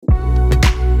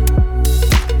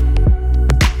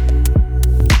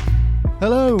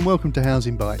Hello and welcome to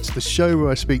Housing Bites, the show where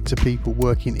I speak to people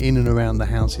working in and around the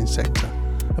housing sector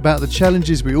about the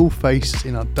challenges we all face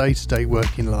in our day-to-day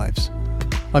working lives.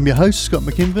 I'm your host, Scott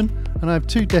McKinven, and I have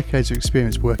 2 decades of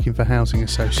experience working for housing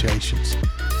associations,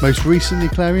 most recently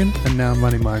Clarion, and now I'm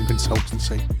running my own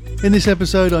consultancy. In this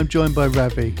episode, I'm joined by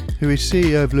Ravi, who is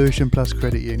CEO of Lewisham Plus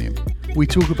Credit Union. We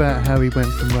talk about how he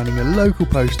went from running a local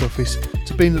post office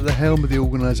to being at the helm of the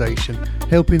organisation,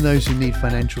 helping those who need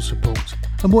financial support,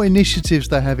 and what initiatives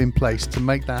they have in place to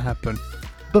make that happen.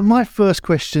 But my first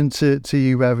question to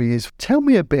you, Ravi, is tell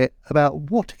me a bit about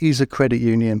what is a credit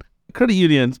union? Credit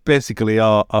unions basically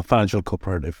are a financial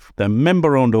cooperative. They're a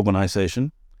member-owned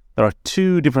organisation. There are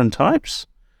 2 different types.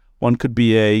 One could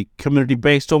be a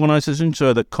community-based organisation,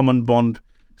 so the common bond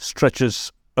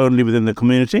stretches only within the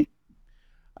community.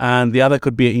 And the other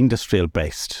could be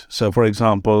industrial-based. So, for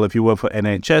example, if you work for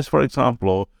NHS, for example,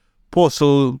 or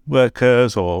postal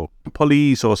workers or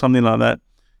police or something like that,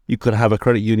 you could have a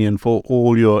credit union for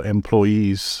all your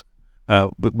employees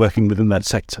working within that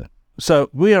sector.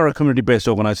 So we are a community-based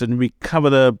organisation. We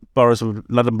cover the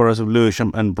London boroughs of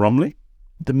Lewisham and Bromley.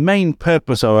 The main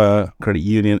purpose of our credit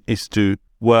union is to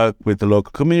work with the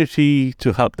local community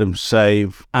to help them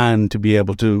save and to be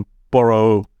able to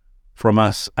borrow from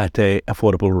us at an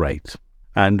affordable rate.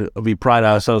 And we pride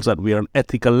ourselves that we are an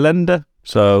ethical lender.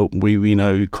 So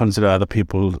we consider other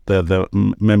people, the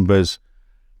members'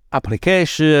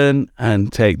 application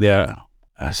and take their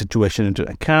situation into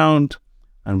account.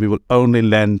 And we will only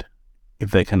lend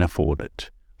if they can afford it.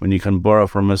 When you can borrow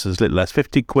from us as little as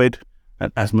 50 quid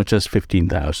and as much as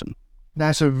 15,000.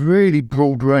 That's a really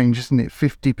broad range, isn't it?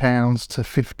 £50 to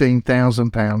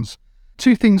 £15,000.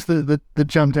 2 things that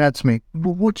jumped out to me.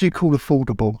 What do you call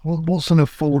affordable? What's an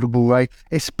affordable rate,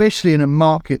 especially in a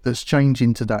market that's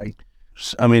changing today?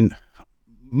 I mean,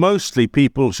 mostly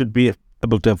people should be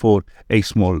able to afford a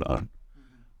small loan.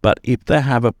 But if they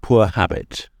have a poor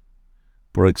habit,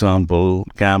 for example,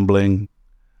 gambling,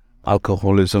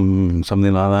 alcoholism,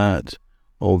 something like that,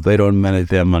 or they don't manage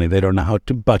their money, they don't know how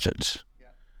to budget.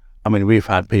 I mean, we've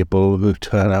had people who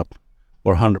turn up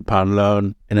for £100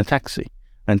 loan in a taxi,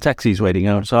 and taxi's waiting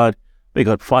outside. We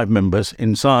got 5 members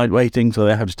inside waiting, so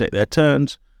they have to take their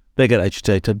turns. They get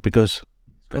agitated because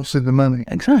costing the money.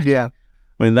 Exactly. Yeah.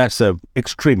 I mean, that's an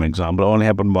extreme example. It only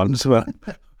happened once when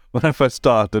I first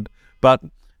started. But,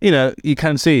 you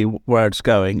can see where it's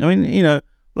going. I mean,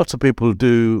 lots of people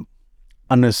do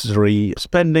unnecessary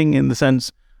spending in the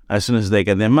sense, as soon as they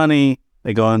get their money,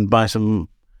 they go and buy some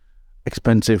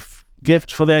expensive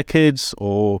gifts for their kids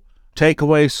or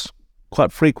takeaways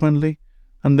quite frequently.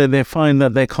 And then they find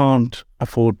that they can't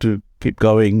afford to keep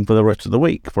going for the rest of the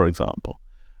week, for example.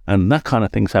 And that kind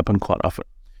of things happen quite often.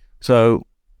 So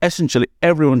essentially,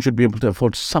 everyone should be able to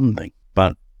afford something.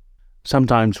 But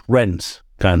sometimes rents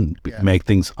can make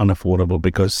things unaffordable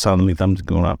because suddenly something's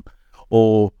going up.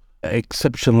 Or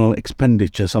exceptional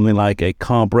expenditure, something like a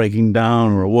car breaking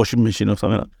down or a washing machine or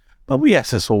something like that. But we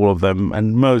assess all of them,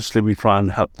 and mostly we try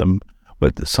and help them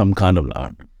with some kind of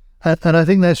loan. And I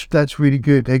think that's really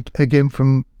good. Again,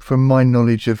 from my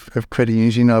knowledge of credit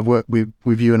unions, I've worked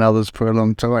with you and others for a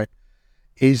long time,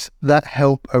 is that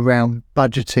help around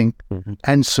budgeting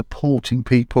and supporting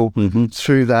people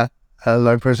through that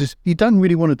loan process. You don't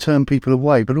really want to turn people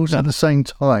away, but also at the same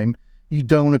time, you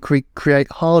don't want to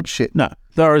create hardship. No,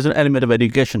 there is an element of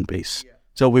education piece. Yeah.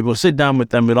 So we will sit down with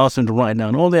them, we'll ask them to write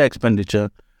down all their expenditure,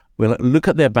 we'll look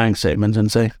at their bank statements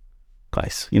and say,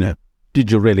 guys,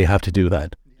 did you really have to do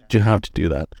that? Did you have to do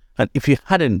that? And if you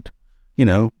hadn't,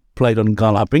 played on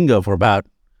Gala Bingo for about,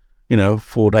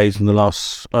 4 days in the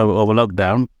last over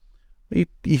lockdown,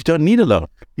 you don't need a loan.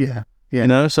 Yeah,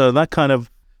 yeah. So that kind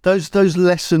of... Those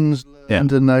lessons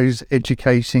learned and those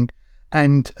educating.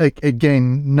 And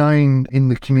again, knowing in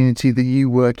the community that you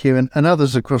work here and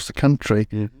others across the country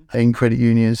in credit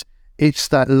unions, it's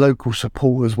that local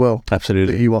support as well.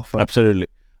 Absolutely. That you offer. Absolutely.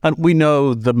 And we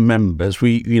know the members.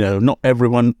 We, not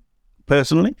everyone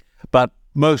personally, but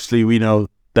mostly we know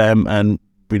them and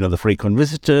we know the frequent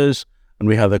visitors and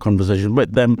we have the conversation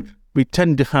with them. We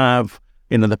tend to have,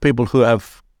 the people who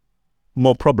have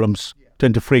more problems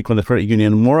tend to frequent the credit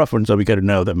union more often, so we get to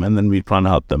know them and then we try and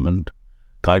help them and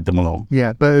guide them along.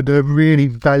 Yeah, but a really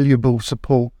valuable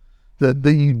support that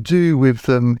you do with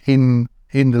them in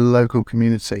the local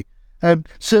community.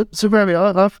 So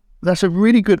Ravi, that's a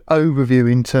really good overview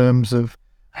in terms of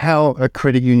how a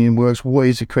credit union works. What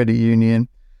is a credit union?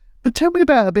 But tell me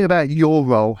a bit about your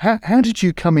role. How did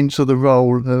you come into the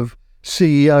role of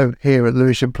CEO here at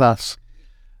Lewisham Plus?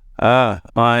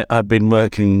 I've been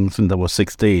working since I was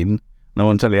 16. I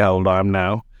won't tell you how old I am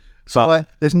now. So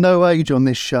there's no age on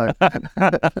this show.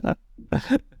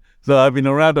 So I've been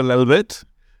around a little bit.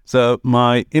 So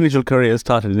my initial career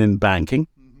started in banking.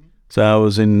 So I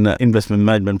was in investment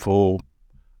management for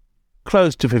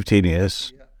close to 15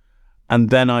 years. Yeah. And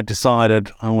then I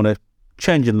decided I want to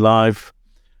change in life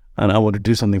and I want to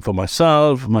do something for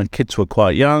myself. My kids were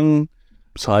quite young.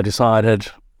 So I decided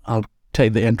I'll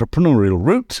take the entrepreneurial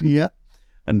route. Yeah.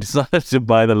 And decided to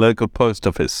buy the local post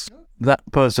office. That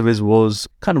post office was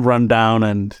kind of run down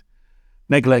and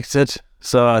neglected.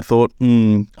 So I thought,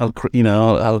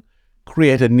 I'll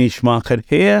create a niche market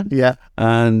here. Yeah.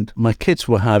 And my kids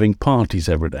were having parties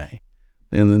every day.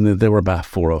 And then there were about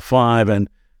 4 or 5 and,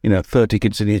 30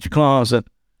 kids in each class.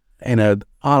 And,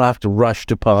 I'll have to rush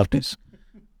to parties.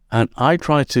 And I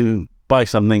tried to buy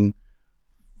something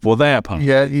for their party.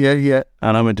 Yeah.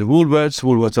 And I went to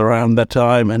Woolworths around that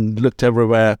time and looked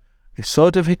everywhere. It's so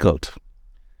difficult.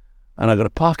 And I got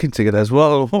a parking ticket as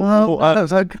well. Oh,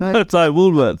 that's okay. Outside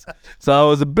Woolworths. So I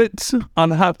was a bit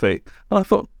unhappy. And I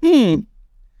thought,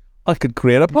 I could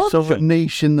create a party sort of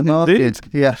niche in the market. Indeed.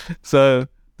 Yeah. So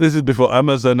this is before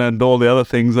Amazon and all the other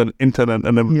things and internet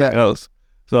and everything else.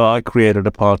 So I created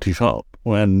a party shop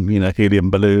when,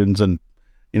 helium balloons and,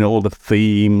 all the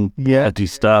theme party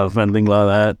stuff and things like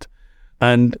that.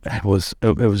 And it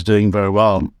was doing very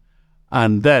well.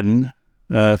 And then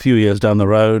a few years down the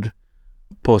road,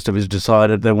 post office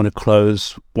decided they want to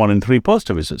close 1 in 3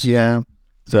 post offices. Yeah.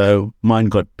 So mine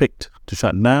got picked to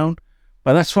shut down.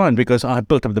 But that's fine because I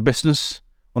built up the business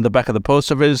on the back of the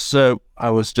post office. So I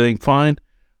was doing fine.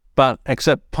 But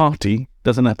except party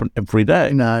doesn't happen every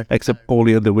day. No. Except all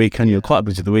the other weekend, you're quite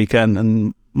busy the weekend.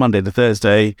 And Monday to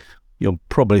Thursday, you'll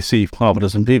probably see half a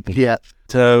dozen people. Yeah.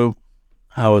 So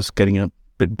I was getting a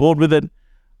bit bored with it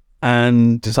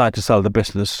and decided to sell the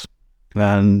business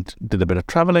and did a bit of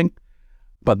traveling.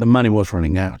 But the money was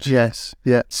running out. Yes.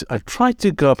 Yeah. So I tried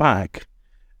to go back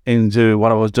into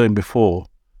what I was doing before,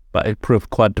 but it proved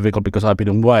quite difficult because I've been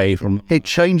away from... It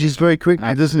changes very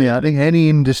quickly, doesn't it? I think any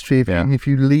industry, if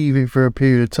you leave it for a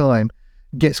period of time,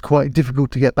 gets quite difficult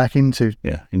to get back into.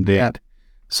 Yeah, indeed. Yeah.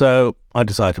 So I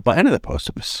decided to buy another post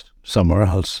office somewhere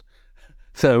else.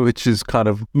 So which is kind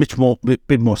of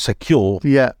bit more secure.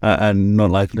 Yeah. And not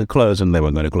likely to close, and they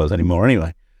weren't going to close anymore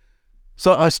anyway.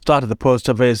 So I started the post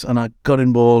office and I got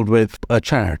involved with a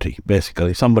charity,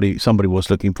 basically. Somebody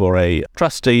was looking for a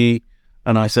trustee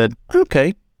and I said,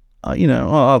 okay, I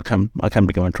can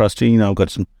become a trustee. I've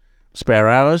got some spare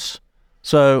hours.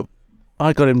 So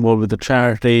I got involved with the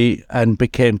charity and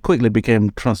quickly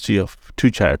became trustee of 2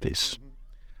 charities.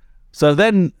 So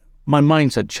then my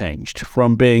mindset changed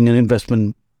from being an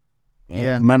investment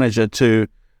manager to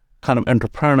kind of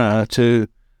entrepreneur to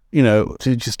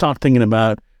just start thinking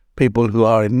about people who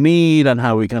are in need and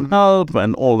how we can help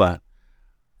and all that.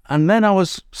 And then I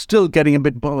was still getting a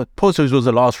bit bothered. Post office was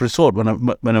the last resort when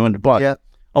I went to buy. Yeah.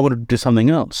 I wanted to do something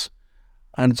else.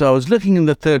 And so I was looking in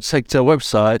the third sector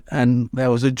website and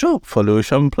there was a job for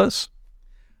Lewisham Plus.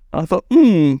 I thought,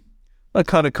 that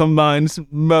kind of combines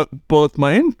both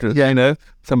my interests,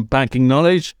 some banking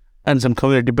knowledge and some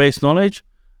community-based knowledge.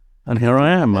 And here I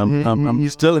am. I'm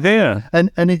still here. And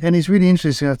it's really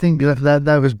interesting. I think that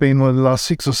has been one of the last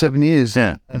 6 or 7 years.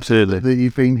 Yeah, absolutely. That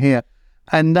you've been here.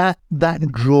 And that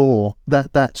draw,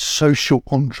 that social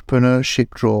entrepreneurship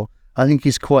draw, I think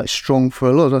is quite strong for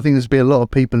a lot. I think there's been a lot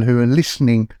of people who are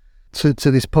listening to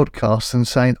this podcast and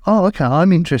saying, oh, okay,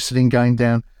 I'm interested in going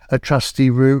down a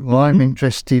trustee route. Or I'm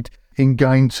interested in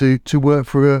going to work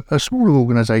for a smaller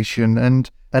organisation and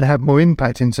have more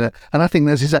impact into it. And I think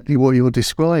that's exactly what you're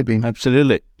describing.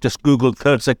 Absolutely. Just Google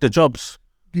third sector jobs.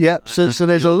 Yeah, so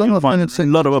there's a lot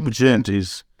of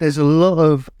opportunities. There's a lot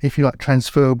of, if you like,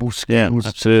 transferable skills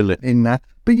absolutely. In that.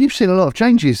 But you've seen a lot of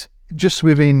changes just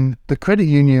within the credit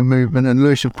union movement and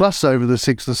Lewisham Plus over the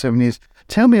 6 or 7 years.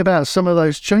 Tell me about some of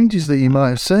those changes that you might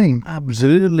have seen.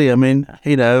 Absolutely. I mean,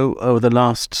 over the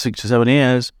last 6 or 7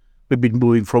 years, we've been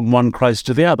moving from one crisis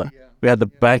to the other. Yeah. We had the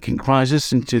banking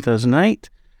crisis in 2008.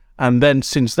 And then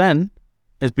since then,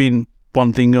 it's been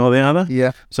one thing or the other.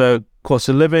 Yeah. So cost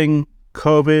of living,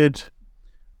 COVID,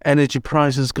 energy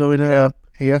prices going up.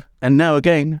 Yeah. And now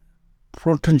again,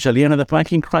 potentially another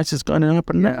banking crisis going to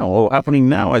happen now or happening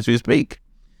now as we speak.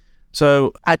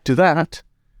 So add to that,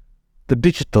 the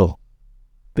digital,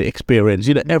 the experience,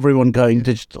 everyone going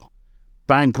digital.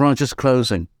 Bank branches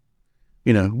closing.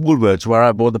 Woolworths, where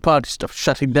I bought the party stuff,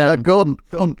 shutting down. Gone,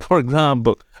 for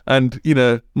example. And,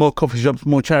 more coffee shops,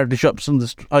 more charity shops on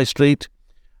the high street.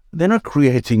 They're not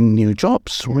creating new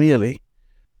jobs, really.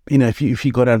 If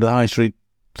you go down to the high street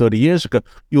 30 years ago,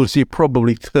 you'll see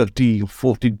probably 30 or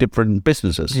 40 different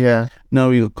businesses. Yeah. Now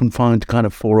you're confined to kind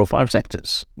of 4 or 5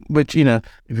 sectors, which, if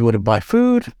you want to buy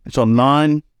food, it's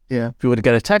online. Yeah. If you were to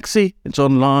get a taxi, it's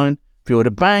online. If you were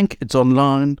to bank, it's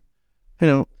online.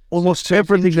 Almost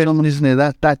everything. Isn't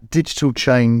it? That digital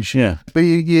change. Yeah. But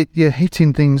you're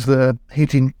hitting things that are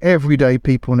hitting everyday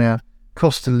people now.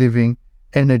 Cost of living,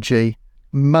 energy,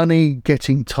 money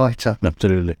getting tighter.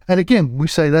 Absolutely. And again, we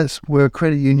say that's where a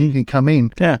credit union can come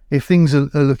in. Yeah. If things are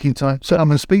looking tight. So I'm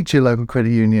going to speak to your local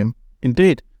credit union.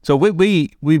 Indeed. So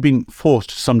we've been forced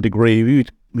to some degree.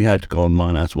 We had to go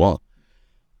online as well.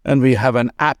 And we have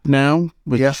an app now,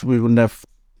 which we wouldn't have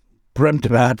dreamt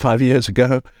about 5 years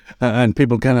ago. And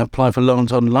people can apply for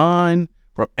loans online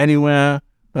from anywhere,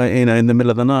 in the middle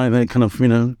of the night. They kind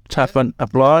of, tap and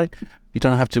apply. You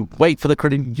don't have to wait for the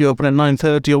credit to open at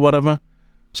 9:30 or whatever.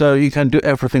 So you can do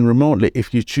everything remotely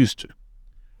if you choose to.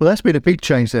 Well, that's been a big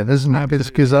change then, hasn't it?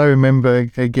 Because I remember,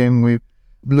 again, we're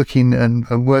looking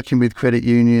and working with credit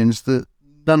unions that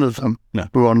none of them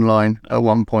were online at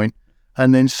one point.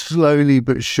 And then slowly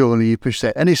but surely you push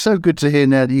that. And it's so good to hear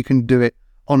now that you can do it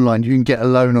online. You can get a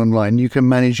loan online. You can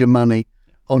manage your money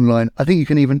online. I think you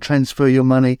can even transfer your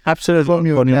money from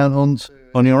your account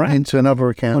on your app. Into another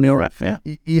account. On your app, yeah.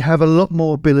 You have a lot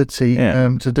more ability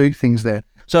to do things there.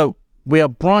 So we are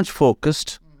branch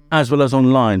focused as well as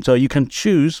online. So you can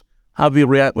choose how we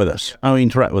interact with us,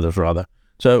 rather.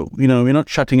 So, we're not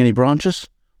shutting any branches.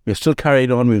 We're still carried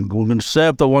on. We're going to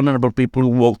serve the vulnerable people who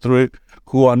walk through,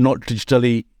 who are not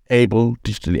digitally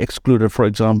excluded, for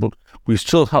example. We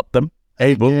still help them.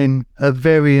 Again, a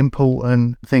very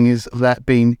important thing is that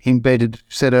being embedded,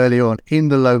 said earlier on, in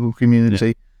the local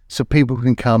community, so people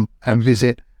can come and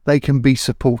visit. They can be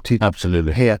supported.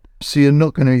 Absolutely. Here. So you're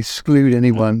not going to exclude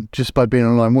anyone just by being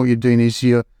online. What you're doing is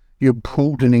you're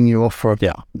broadening your offer.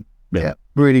 Yeah.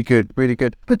 Really good, really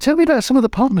good. But tell me about some of the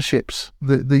partnerships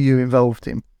that you're involved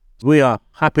in. We are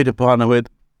happy to partner with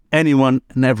anyone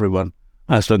and everyone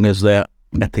as long as they're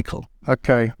ethical.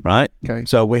 Okay. Right? Okay.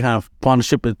 So we have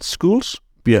partnership with schools.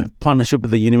 We have partnership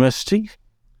with the university.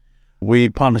 We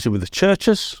partnership with the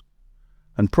churches.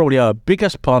 And probably our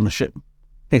biggest partnership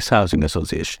is housing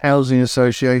association. Housing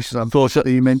associations. I'm sure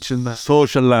you mentioned that.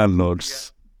 Social landlords.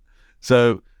 Yeah.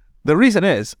 So the reason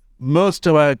is most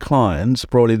of our clients,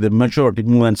 probably the majority,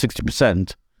 more than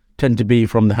 60%, tend to be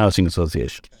from the housing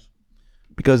association.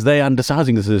 Because they understand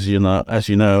housing associations, as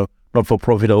you know,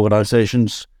 not-for-profit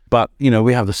organisations. But,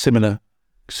 we have the similar.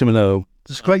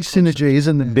 There's great synergy,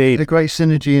 isn't there? Indeed. A great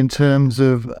synergy in terms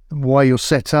of why you're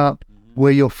set up,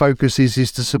 where your focus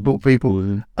is to support people.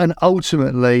 Mm-hmm. And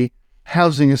ultimately,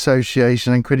 housing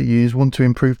association and credit unions want to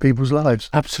improve people's lives.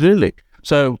 Absolutely.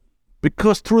 So,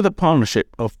 because through the partnership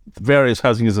of various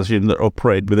housing associations that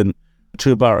operate within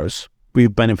two boroughs,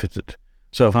 we've benefited.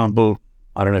 So, for example,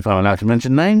 I don't know if I'm allowed to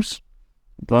mention names.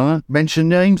 Mention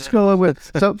names?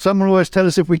 So, someone always tell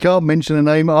us if we can't mention a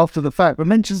name after the fact, but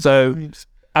mention names.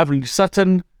 Avenue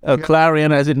Sutton,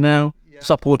 Clarion, as it now,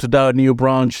 supported our new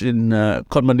branch in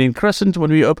Codmundine Crescent when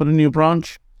we opened a new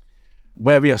branch.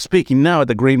 Where we are speaking now at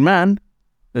the Green Man,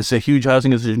 there's a huge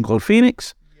housing association called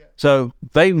Phoenix. So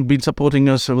they've been supporting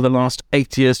us over the last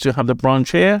 8 years to have the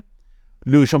branch here.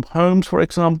 Lewisham Homes, for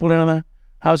example, another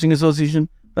housing association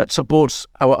that supports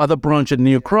our other branch at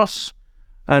New Cross.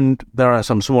 And there are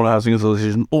some small housing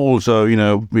associations also,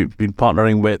 we've been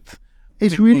partnering with.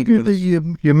 It's really good that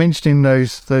you're mentioning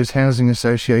those housing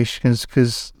associations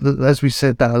because, as we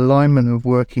said, that alignment of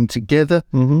working together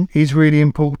is really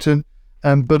important.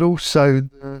 But also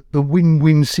the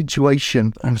win-win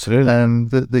situation. Absolutely.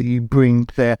 That you bring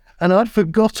there. And I'd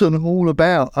forgotten all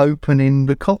about opening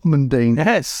the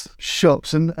Codmundine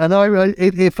shops. And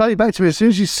it played back to me as soon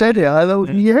as you said it. I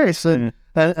thought, yes. And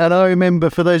I remember,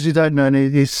 for those who don't know,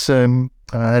 it's an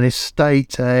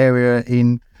estate area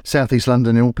in South East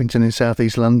London, in Orpington in South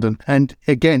East London. And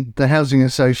again, the Housing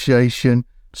Association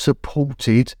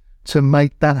supported to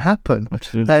make that happen.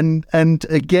 Absolutely. And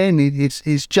again,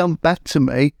 it's jumped back to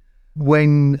me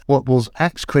when what was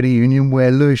Axe Credit Union,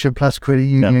 where Lewisham Plus Credit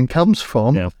Union comes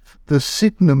from, the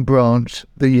Sydenham branch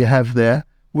that you have there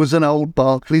was an old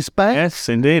Barclays bank. Yes,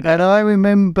 indeed. And I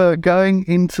remember going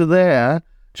into there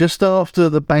just after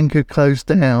the bank had closed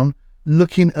down,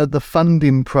 looking at the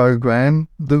funding program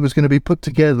that was going to be put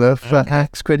together for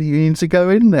Axe Credit Union to go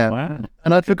in there. Wow.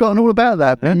 And I'd forgotten all about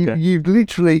that. Okay.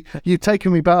 You've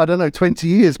taken me back, 20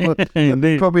 years, but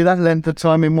probably that length of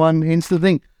time in one instant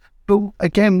thing. But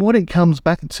again, what it comes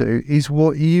back to is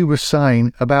what you were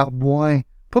saying about why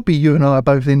probably you and I are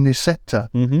both in this sector,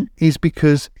 is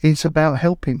because it's about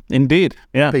helping. Indeed.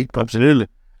 Yeah, people. Absolutely.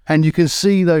 And you can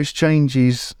see those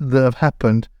changes that have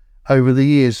happened over the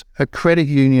years. A credit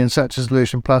union such as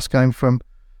Lewisham Plus going from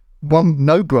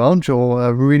no branch or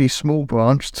a really small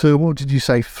branch to, what did you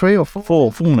say, 3 or 4?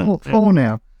 Four now. Four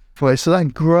now. way. So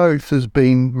that growth has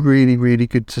been really, really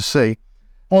good to see.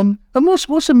 And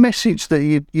what's a message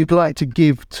that you'd like to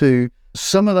give to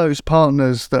some of those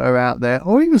partners that are out there,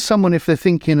 or even someone if they're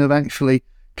thinking of actually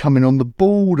coming on the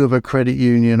board of a credit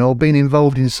union or being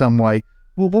involved in some way?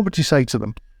 Well, what would you say to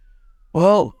them?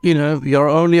 Well, you're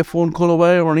only a phone call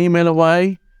away or an email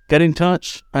away. Get in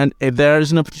touch. And if there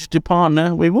is an opportunity to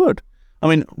partner, we would. I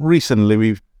mean, recently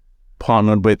we've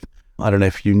partnered with, I don't know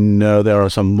if you know, there are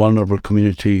some vulnerable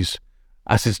communities,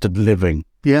 assisted living.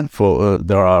 Yeah.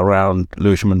 There are around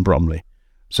Lewisham and Bromley.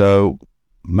 So,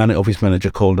 office manager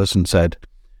called us and said,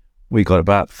 we got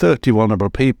about 30 vulnerable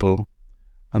people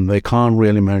and they can't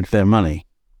really manage their money.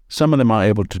 Some of them are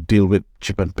able to deal with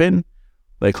chip and pin.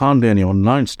 They can't do any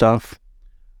online stuff.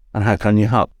 And how can you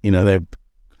help? They've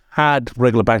had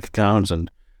regular bank accounts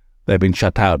and they've been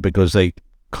shut out because they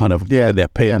kind of get their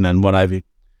PIN and what have you.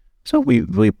 So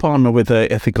we partner with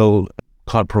an ethical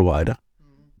card provider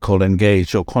called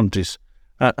Engage or Qantas.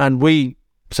 And we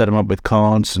set them up with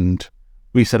cards and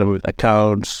we set them up with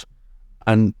accounts.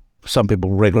 And some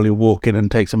people regularly walk in and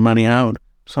take some money out.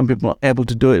 Some people are able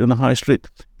to do it in the high street.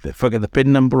 If they forget the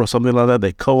PIN number or something like that,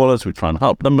 they call us. We try and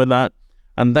help them with that.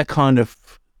 And that kind of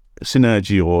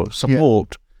synergy or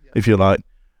support, if you like.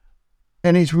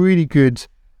 And it's really good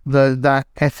that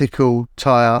ethical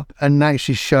tie-up and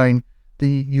actually showing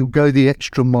you'll go the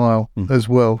extra mile as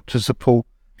well to support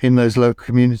in those local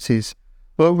communities.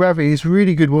 Well, Ravi, it's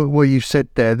really good what you've said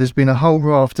there. There's been a whole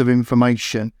raft of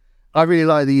information. I really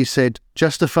like that you said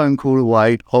just a phone call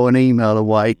away or an email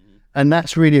away. And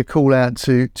that's really a call out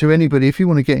to anybody. If you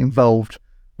want to get involved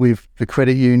with the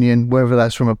credit union, whether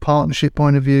that's from a partnership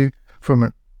point of view, from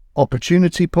an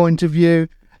opportunity point of view,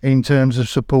 in terms of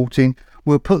supporting,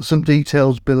 we'll put some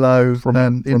details below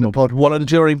in the pod.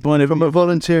 Volunteering point of view. From a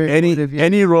volunteering point of view.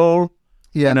 Any role,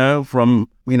 from,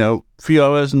 few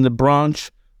hours in the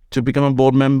branch to become a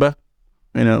board member.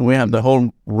 We have the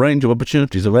whole range of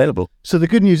opportunities available. So the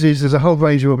good news is there's a whole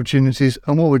range of opportunities,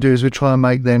 and what we'll do is we'll try and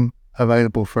make them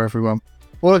available for everyone.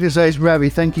 All I can say is, Ravi,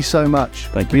 thank you so much.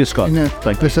 Thank you, Scott.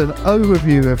 Thank you. It's an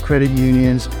overview of credit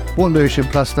unions, what Lewisham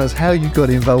Plus does, how you got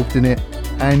involved in it,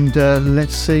 and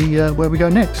let's see where we go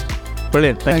next.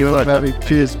 Brilliant. Thank you very much. Ravi.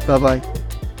 Cheers. Bye-bye.